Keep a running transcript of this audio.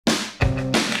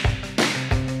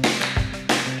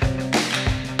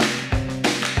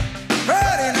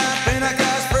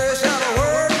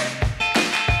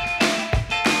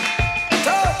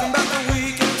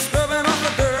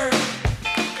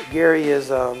Garry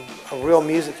is a real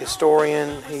music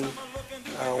historian.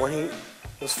 When he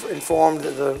was informed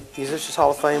that the Musicians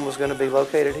Hall of Fame was going to be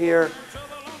located here,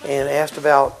 and asked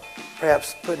about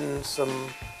perhaps putting some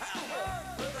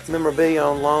memorabilia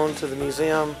on loan to the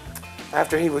museum,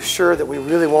 after he was sure that we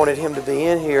really wanted him to be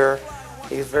in here,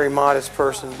 he's a very modest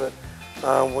person, but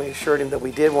we assured him that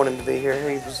we did want him to be here.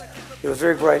 He was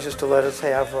very gracious to let us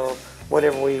have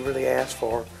whatever we really asked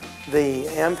for. The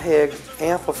Ampeg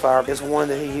amplifier is one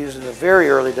that he used in the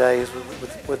very early days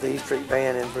with the E Street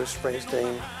Band and Bruce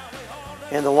Springsteen.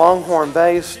 And the Longhorn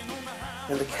bass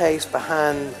and the case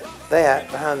behind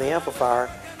that, behind the amplifier,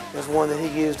 is one that he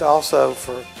used also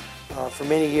for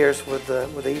many years with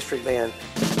the E Street Band.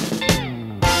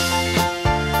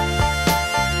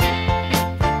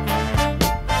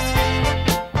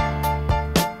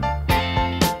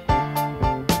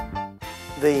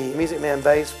 The Music Man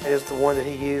bass is the one that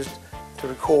he used to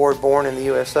record Born in the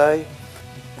USA.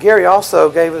 Garry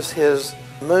also gave us his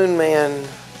Moon Man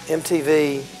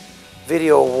MTV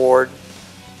Video Award,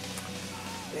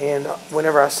 and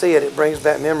whenever I see it, it brings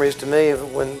back memories to me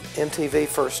of when MTV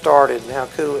first started and how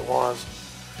cool it was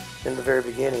in the very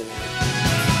beginning.